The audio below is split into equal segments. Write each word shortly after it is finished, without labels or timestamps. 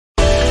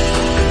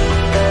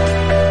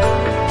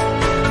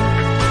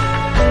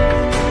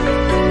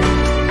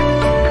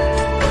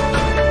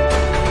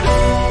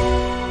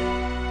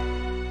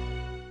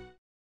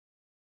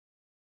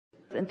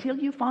until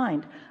you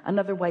find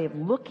another way of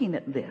looking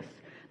at this,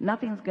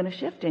 nothing's going to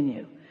shift in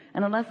you.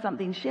 And unless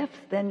something shifts,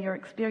 then your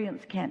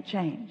experience can't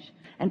change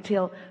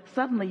until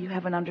suddenly you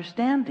have an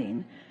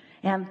understanding,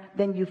 and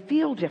then you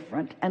feel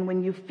different. And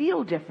when you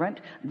feel different,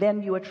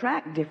 then you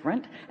attract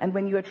different. And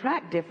when you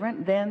attract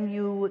different, then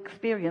you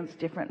experience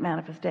different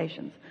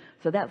manifestations.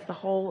 So that's the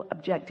whole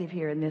objective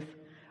here in this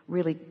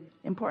really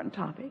important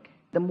topic.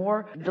 The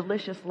more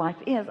delicious life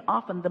is,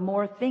 often the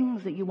more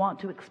things that you want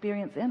to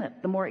experience in it,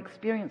 the more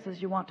experiences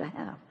you want to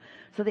have.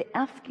 So the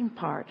asking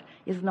part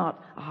is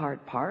not a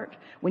hard part.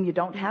 When you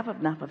don't have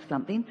enough of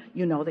something,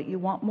 you know that you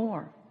want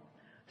more.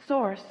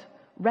 Source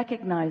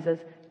recognizes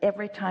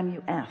every time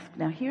you ask.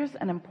 Now here's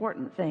an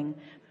important thing.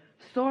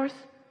 Source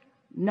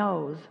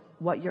knows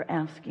what you're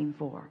asking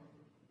for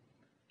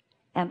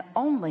and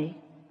only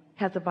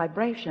has a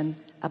vibration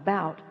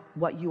about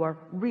what you are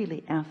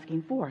really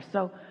asking for.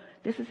 So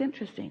this is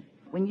interesting.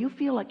 When you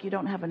feel like you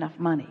don't have enough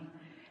money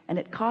and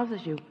it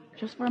causes you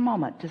just for a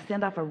moment to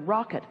send off a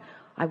rocket,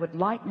 I would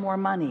like more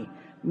money,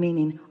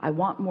 meaning I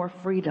want more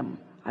freedom,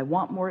 I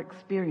want more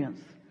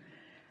experience.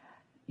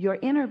 Your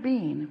inner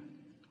being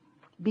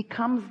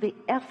becomes the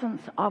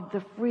essence of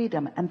the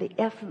freedom and the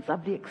essence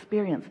of the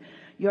experience.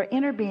 Your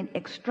inner being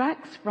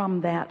extracts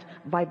from that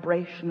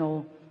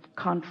vibrational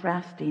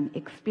contrasting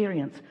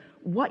experience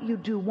what you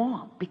do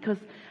want, because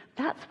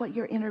that's what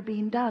your inner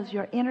being does.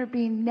 Your inner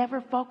being never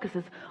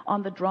focuses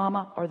on the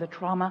drama or the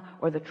trauma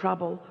or the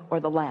trouble or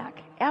the lack,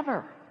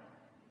 ever.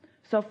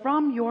 So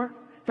from your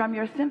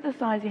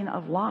synthesizing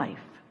of life,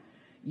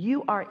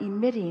 you are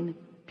emitting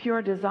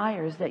pure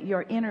desires that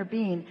your inner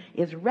being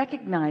is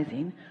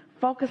recognizing,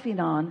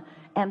 focusing on,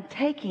 and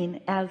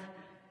taking as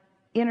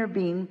inner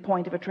being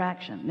point of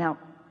attraction. Now,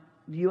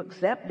 do you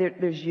accept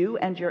there's you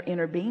and your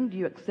inner being? Do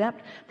you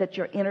accept that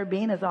your inner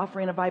being is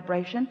offering a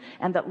vibration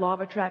and that law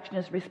of attraction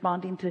is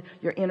responding to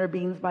your inner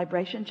being's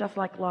vibration, just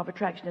like law of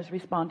attraction is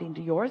responding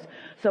to yours?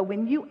 So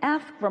when you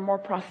ask for more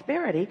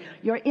prosperity,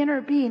 your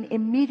inner being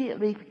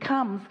immediately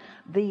becomes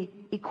the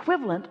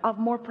equivalent of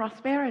more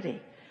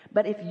prosperity.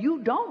 But if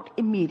you don't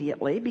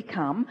immediately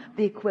become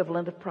the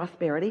equivalent of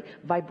prosperity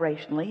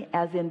vibrationally,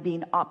 as in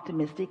being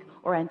optimistic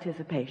or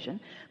anticipation,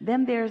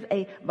 then there's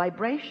a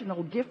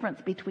vibrational difference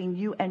between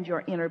you and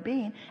your inner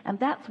being, and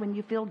that's when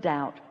you feel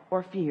doubt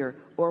or fear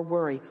or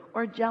worry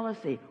or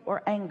jealousy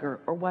or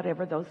anger or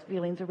whatever those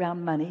feelings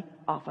around money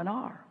often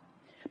are.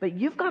 But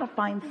you've got to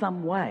find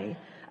some way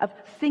of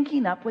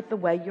syncing up with the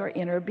way your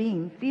inner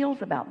being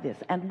feels about this.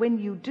 And when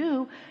you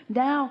do,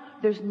 now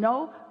there's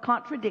no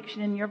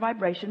contradiction in your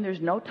vibration. There's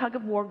no tug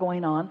of war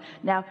going on.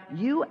 Now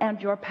you and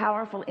your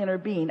powerful inner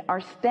being are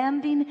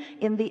standing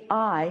in the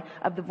eye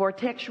of the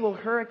vortexual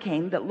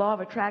hurricane that law of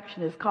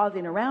attraction is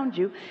causing around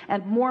you,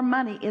 and more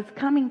money is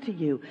coming to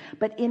you.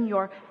 But in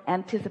your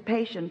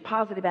anticipation,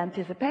 positive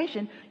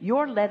anticipation,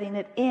 you're letting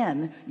it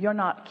in. You're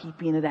not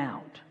keeping it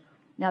out.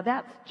 Now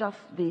that's just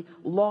the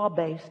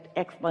law-based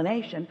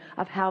explanation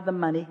of how the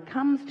money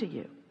comes to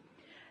you.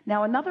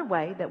 Now another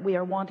way that we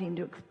are wanting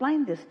to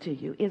explain this to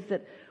you is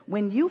that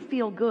when you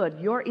feel good,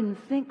 you're in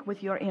sync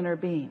with your inner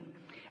being.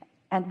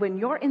 And when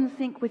you're in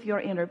sync with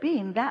your inner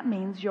being, that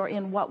means you're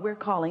in what we're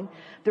calling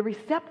the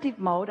receptive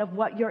mode of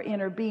what your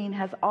inner being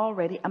has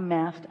already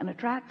amassed and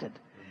attracted.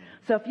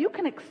 So if you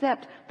can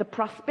accept the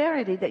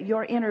prosperity that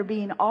your inner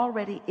being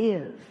already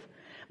is,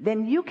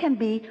 then you can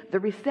be the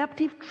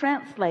receptive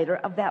translator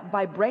of that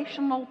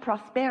vibrational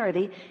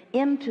prosperity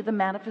into the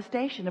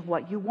manifestation of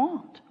what you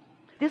want.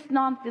 This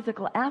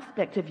non-physical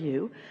aspect of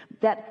you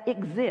that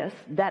exists,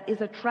 that is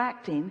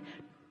attracting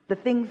the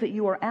things that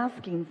you are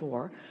asking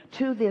for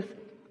to this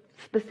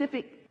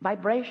specific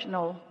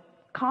vibrational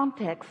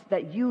context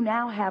that you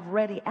now have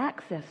ready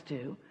access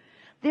to,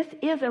 this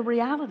is a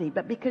reality.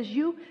 But because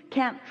you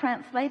can't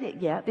translate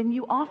it yet, then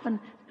you often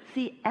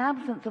see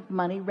absence of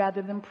money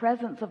rather than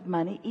presence of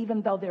money,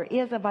 even though there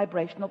is a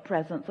vibrational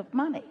presence of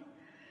money.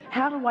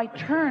 How do I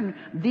turn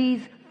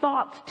these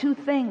thoughts to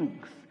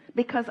things?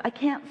 Because I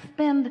can't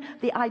spend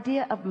the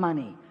idea of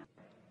money.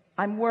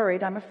 I'm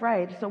worried, I'm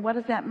afraid. So what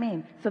does that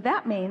mean? So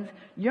that means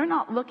you're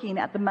not looking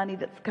at the money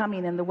that's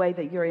coming in the way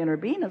that your inner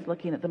being is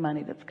looking at the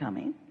money that's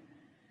coming.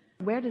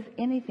 Where does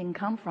anything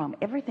come from?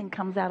 Everything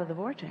comes out of the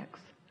vortex.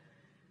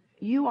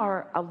 You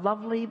are a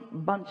lovely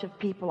bunch of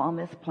people on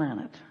this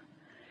planet,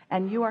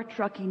 and you are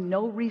trucking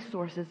no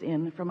resources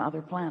in from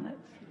other planets.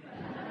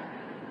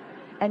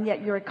 And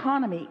yet your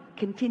economy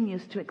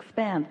continues to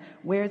expand.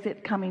 Where is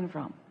it coming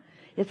from?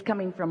 It's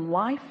coming from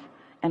life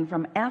and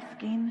from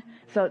asking.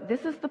 So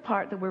this is the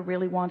part that we're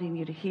really wanting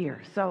you to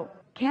hear. So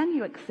can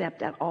you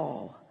accept at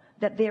all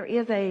that there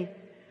is a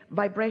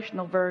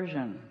vibrational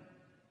version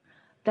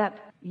that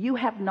you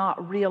have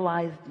not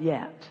realized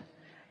yet?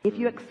 If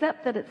you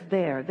accept that it's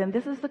there, then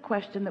this is the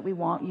question that we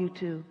want you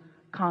to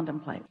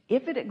contemplate.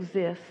 If it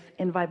exists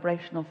in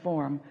vibrational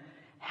form,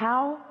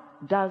 how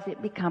does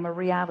it become a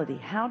reality?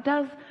 How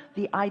does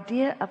the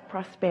idea of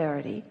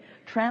prosperity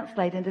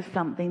translate into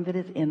something that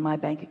is in my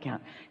bank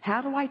account?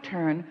 How do I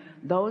turn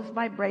those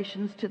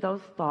vibrations to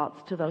those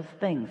thoughts, to those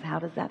things? How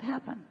does that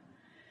happen?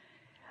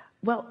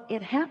 Well,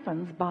 it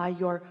happens by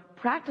your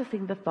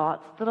practicing the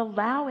thoughts that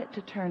allow it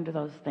to turn to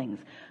those things,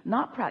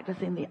 not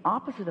practicing the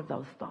opposite of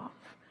those thoughts.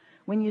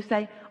 When you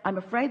say, I'm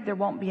afraid there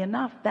won't be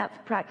enough, that's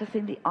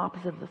practicing the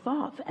opposite of the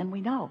thoughts. And we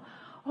know,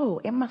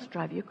 oh, it must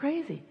drive you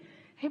crazy.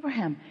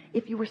 Abraham,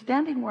 if you were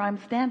standing where I'm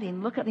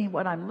standing, look at me,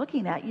 what I'm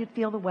looking at, you'd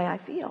feel the way I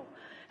feel.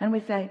 And we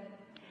say,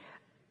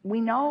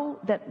 we know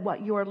that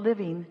what you're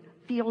living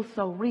feels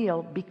so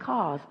real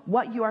because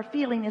what you are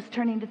feeling is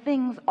turning to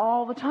things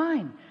all the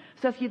time.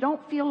 So if you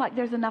don't feel like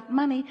there's enough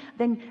money,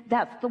 then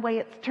that's the way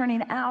it's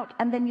turning out.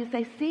 And then you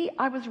say, see,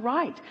 I was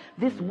right.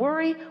 This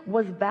worry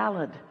was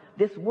valid.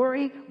 This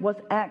worry was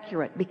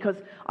accurate because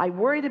I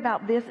worried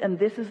about this, and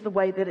this is the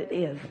way that it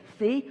is.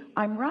 See,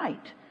 I'm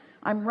right.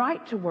 I'm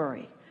right to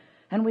worry.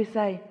 And we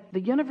say, the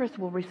universe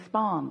will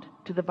respond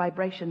to the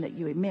vibration that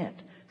you emit.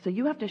 So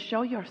you have to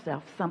show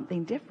yourself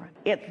something different.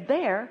 It's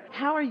there.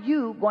 How are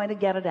you going to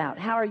get it out?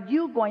 How are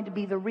you going to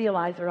be the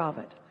realizer of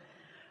it?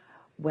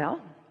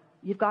 Well,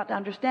 you've got to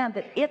understand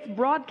that it's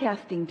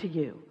broadcasting to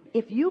you.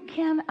 If you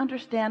can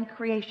understand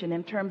creation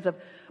in terms of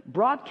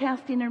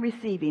broadcasting and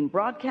receiving,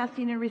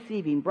 broadcasting and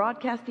receiving,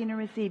 broadcasting and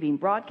receiving,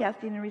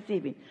 broadcasting and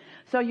receiving.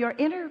 So your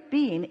inner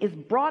being is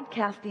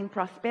broadcasting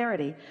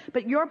prosperity,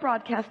 but you're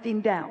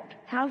broadcasting doubt.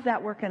 How's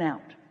that working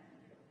out?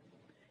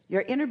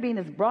 Your inner being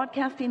is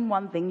broadcasting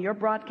one thing, you're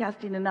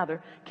broadcasting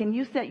another. Can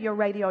you set your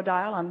radio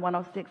dial on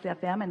 106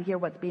 FM and hear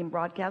what's being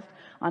broadcast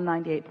on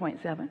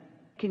 98.7?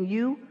 Can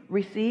you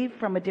receive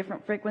from a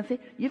different frequency?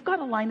 You've got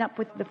to line up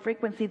with the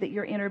frequency that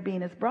your inner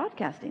being is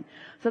broadcasting.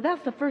 So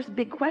that's the first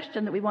big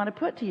question that we want to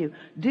put to you.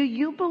 Do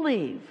you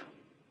believe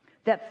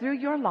that through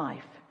your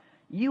life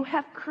you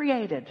have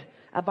created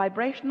a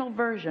vibrational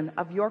version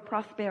of your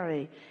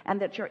prosperity,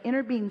 and that your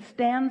inner being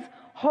stands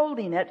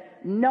holding it,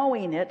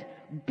 knowing it,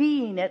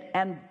 being it,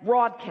 and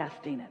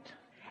broadcasting it?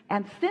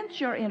 And since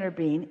your inner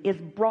being is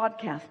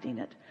broadcasting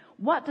it,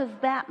 what does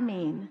that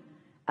mean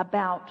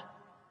about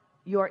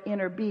your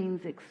inner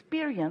being's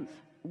experience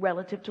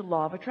relative to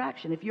law of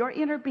attraction? If your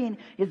inner being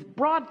is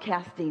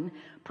broadcasting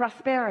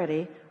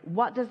prosperity,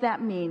 what does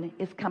that mean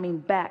is coming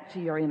back to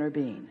your inner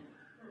being?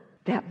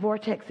 That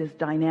vortex is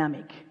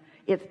dynamic.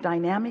 It's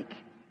dynamic,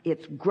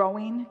 it's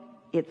growing,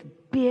 it's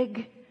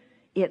big,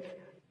 it's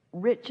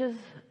riches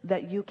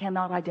that you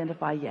cannot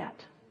identify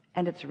yet,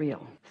 and it's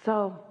real.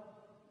 So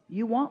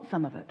you want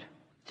some of it,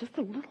 just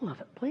a little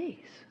of it,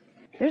 please.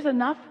 There's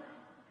enough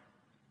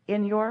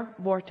in your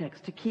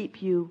vortex to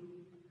keep you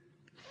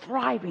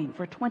thriving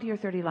for 20 or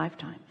 30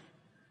 lifetimes.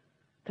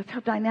 That's how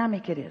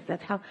dynamic it is.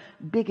 That's how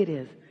big it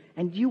is.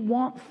 And you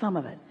want some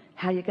of it.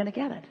 How are you going to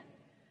get it?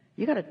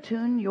 You got to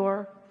tune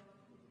your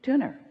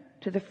tuner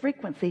to the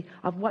frequency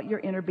of what your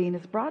inner being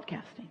is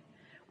broadcasting,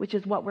 which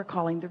is what we're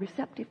calling the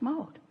receptive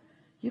mode.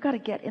 You got to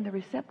get in the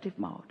receptive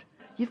mode.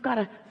 You've got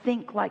to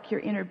think like your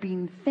inner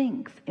being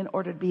thinks in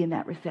order to be in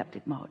that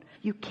receptive mode.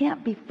 You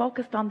can't be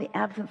focused on the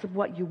absence of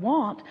what you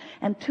want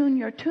and tune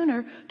your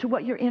tuner to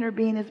what your inner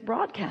being is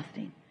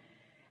broadcasting.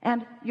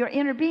 And your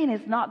inner being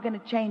is not going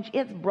to change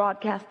its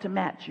broadcast to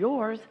match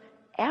yours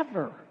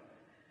ever.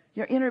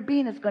 Your inner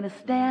being is going to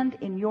stand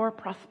in your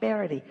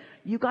prosperity.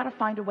 You got to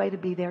find a way to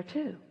be there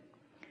too.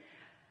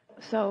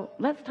 So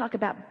let's talk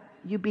about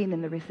you being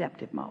in the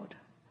receptive mode.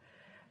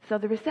 So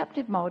the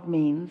receptive mode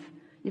means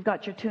you've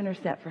got your tuner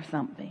set for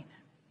something.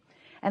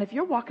 And if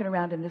you're walking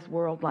around in this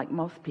world like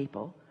most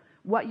people,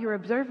 what you're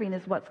observing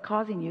is what's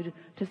causing you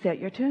to set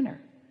your tuner.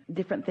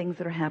 Different things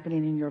that are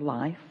happening in your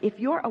life. If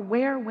you're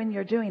aware when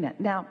you're doing it.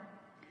 Now,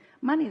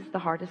 money is the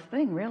hardest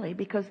thing, really,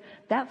 because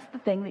that's the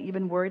thing that you've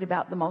been worried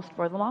about the most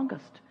for the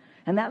longest.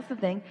 And that's the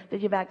thing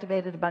that you've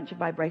activated a bunch of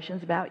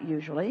vibrations about,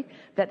 usually,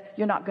 that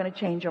you're not going to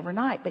change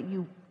overnight, but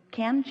you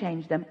can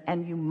change them,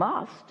 and you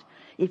must.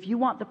 If you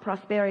want the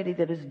prosperity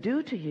that is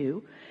due to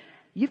you,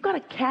 you've got to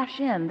cash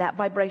in that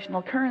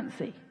vibrational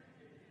currency.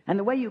 And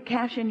the way you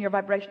cash in your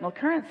vibrational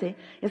currency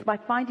is by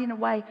finding a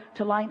way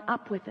to line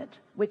up with it,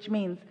 which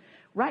means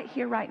right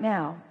here, right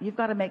now, you've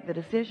got to make the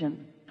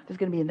decision. There's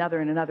going to be another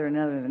and another and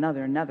another and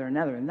another and another and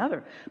another and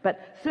another.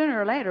 But sooner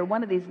or later,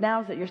 one of these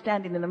nows that you're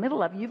standing in the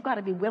middle of, you've got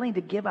to be willing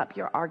to give up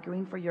your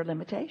arguing for your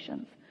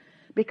limitations.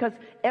 Because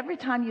every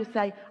time you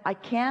say, I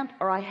can't,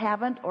 or I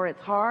haven't, or it's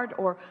hard,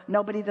 or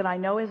nobody that I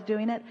know is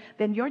doing it,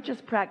 then you're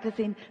just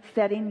practicing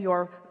setting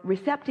your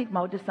receptive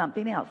mode to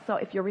something else. So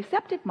if your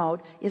receptive mode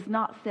is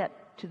not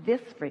set to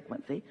this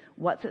frequency,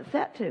 what's it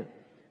set to?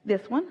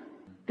 This one?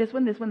 This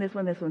one, this one, this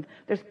one, this one.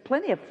 There's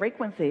plenty of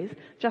frequencies,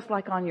 just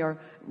like on your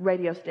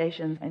radio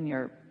stations and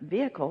your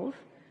vehicles.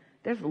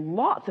 There's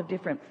lots of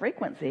different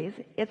frequencies.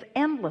 It's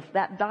endless.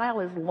 That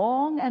dial is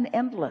long and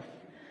endless.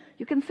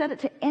 You can set it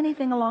to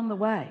anything along the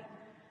way.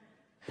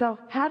 So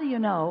how do you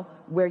know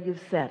where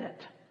you've set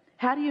it?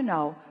 How do you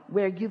know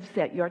where you've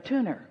set your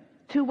tuner?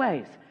 Two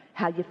ways: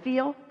 how you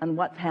feel and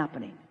what's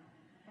happening.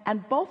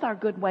 And both are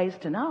good ways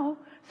to know.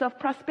 So if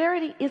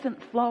prosperity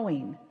isn't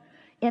flowing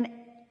in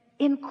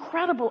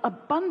incredible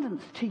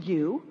abundance to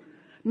you,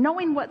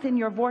 Knowing what's in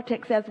your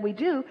vortex as we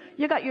do,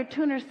 you got your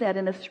tuner set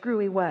in a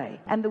screwy way.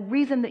 And the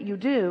reason that you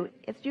do,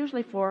 it's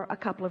usually for a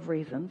couple of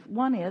reasons.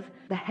 One is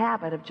the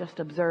habit of just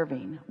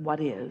observing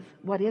what is.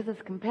 What is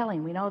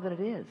compelling. We know that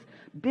it is.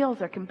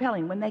 Bills are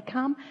compelling. When they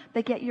come,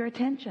 they get your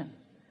attention.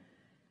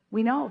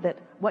 We know that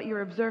what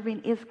you're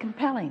observing is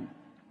compelling.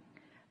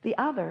 The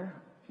other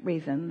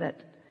reason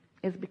that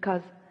is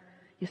because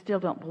you still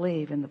don't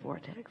believe in the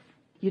vortex.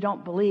 You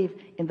don't believe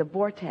in the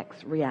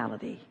vortex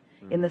reality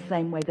in the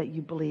same way that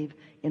you believe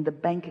in the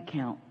bank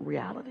account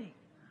reality.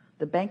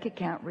 The bank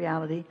account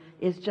reality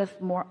is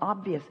just more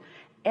obvious.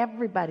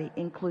 Everybody,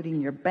 including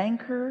your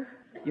banker,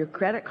 your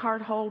credit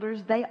card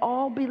holders, they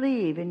all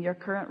believe in your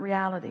current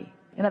reality.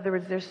 In other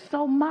words, there's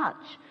so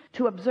much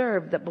to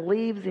observe that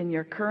believes in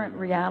your current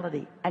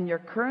reality, and your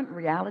current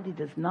reality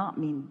does not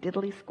mean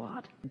diddly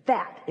squat.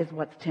 That is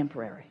what's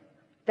temporary.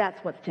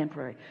 That's what's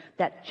temporary.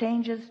 That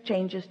changes.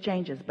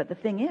 But the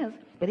thing is,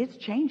 it is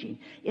changing.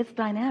 It's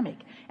dynamic.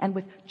 And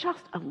with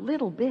just a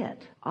little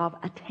bit of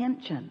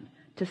attention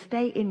to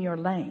stay in your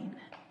lane,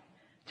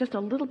 just a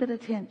little bit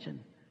of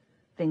attention,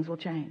 things will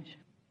change.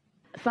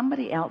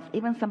 Somebody else,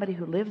 even somebody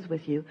who lives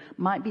with you,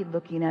 might be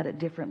looking at it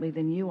differently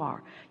than you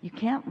are. You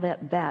can't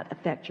let that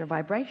affect your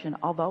vibration.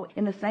 Although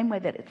in the same way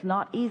that it's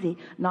not easy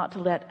not to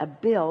let a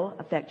bill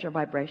affect your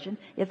vibration,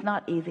 it's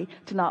not easy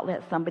to not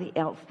let somebody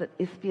else that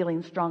is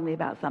feeling strongly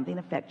about something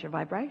affect your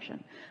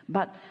vibration.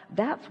 But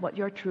that's what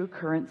your true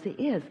currency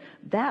is.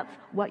 That's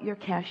what you're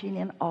cashing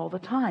in all the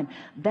time.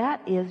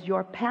 That is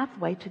your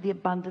pathway to the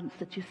abundance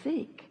that you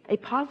seek. A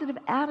positive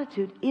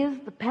attitude is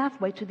the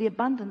pathway to the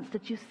abundance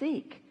that you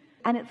seek.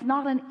 And it's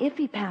not an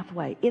iffy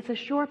pathway. It's a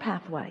sure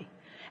pathway.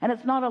 And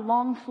it's not a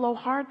long, slow,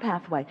 hard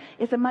pathway.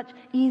 It's a much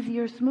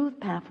easier, smooth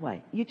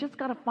pathway. You just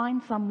got to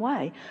find some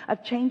way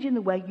of changing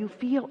the way you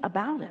feel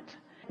about it,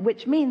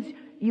 which means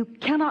you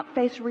cannot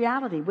face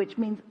reality, which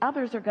means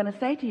others are going to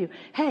say to you,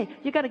 hey,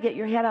 you got to get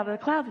your head out of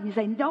the clouds. And you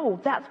say, no,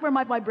 that's where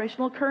my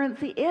vibrational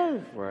currency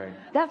is. Right.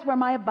 That's where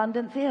my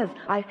abundance is.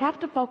 I have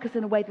to focus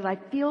in a way that I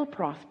feel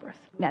prosperous.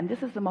 And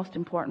this is the most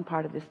important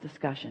part of this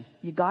discussion.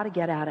 You got to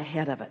get out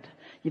ahead of it.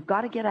 You've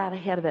got to get out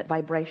ahead of it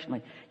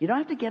vibrationally. You don't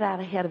have to get out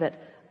ahead of it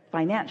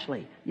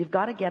financially. You've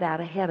got to get out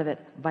ahead of it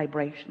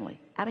vibrationally.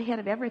 Out ahead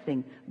of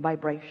everything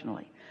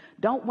vibrationally.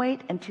 Don't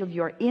wait until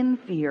you're in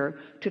fear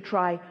to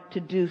try to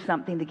do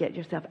something to get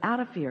yourself out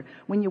of fear.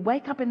 When you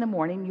wake up in the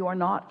morning, you are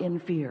not in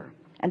fear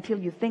until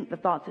you think the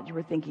thoughts that you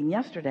were thinking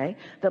yesterday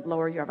that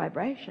lower your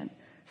vibration.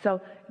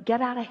 So get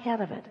out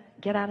ahead of it.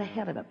 Get out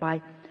ahead of it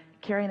by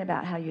caring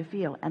about how you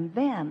feel. And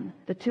then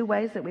the two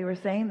ways that we were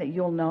saying that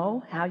you'll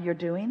know how you're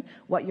doing,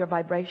 what your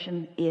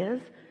vibration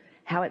is,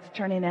 how it's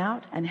turning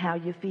out, and how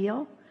you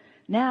feel.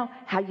 Now,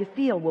 how you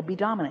feel will be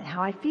dominant.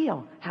 How I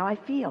feel.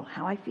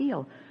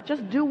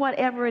 Just do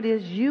whatever it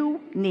is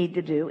you need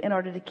to do in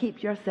order to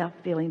keep yourself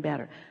feeling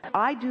better.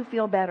 I do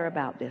feel better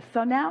about this.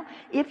 So now,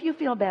 if you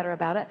feel better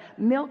about it,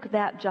 milk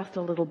that just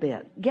a little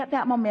bit. Get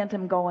that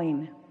momentum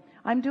going.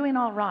 I'm doing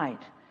all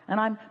right, and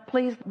I'm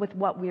pleased with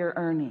what we're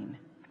earning,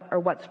 or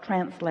what's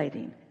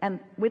translating. And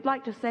we'd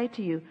like to say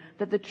to you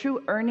that the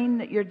true earning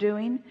that you're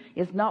doing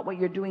is not what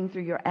you're doing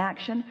through your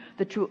action.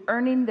 The true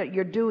earning that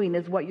you're doing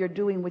is what you're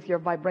doing with your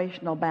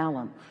vibrational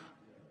balance.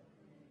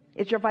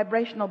 It's your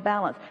vibrational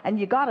balance. And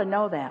you got to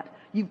know that.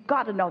 You've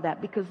got to know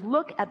that, because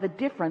look at the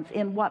difference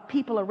in what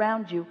people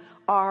around you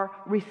are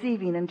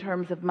receiving in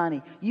terms of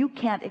money. You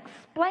can't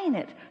explain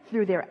it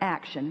through their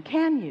action,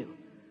 can you?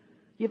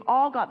 You've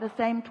all got the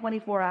same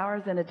 24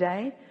 hours in a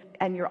day,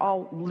 and you're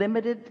all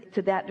limited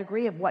to that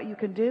degree of what you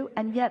can do,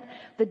 and yet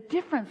the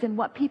difference in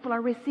what people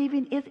are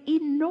receiving is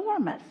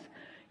enormous.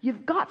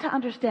 You've got to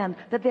understand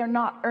that they're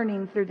not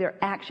earning through their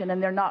action,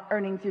 and they're not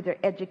earning through their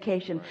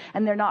education,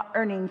 and they're not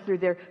earning through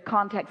their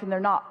context, and they're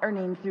not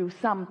earning through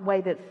some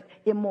way that's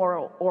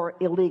immoral or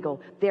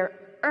illegal. They're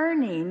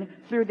earning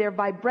through their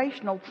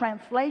vibrational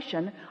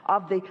translation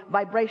of the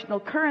vibrational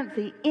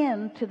currency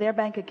into their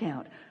bank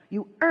account.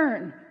 You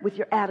earn with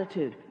your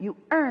attitude. You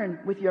earn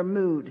with your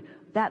mood.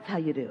 That's how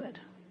you do it.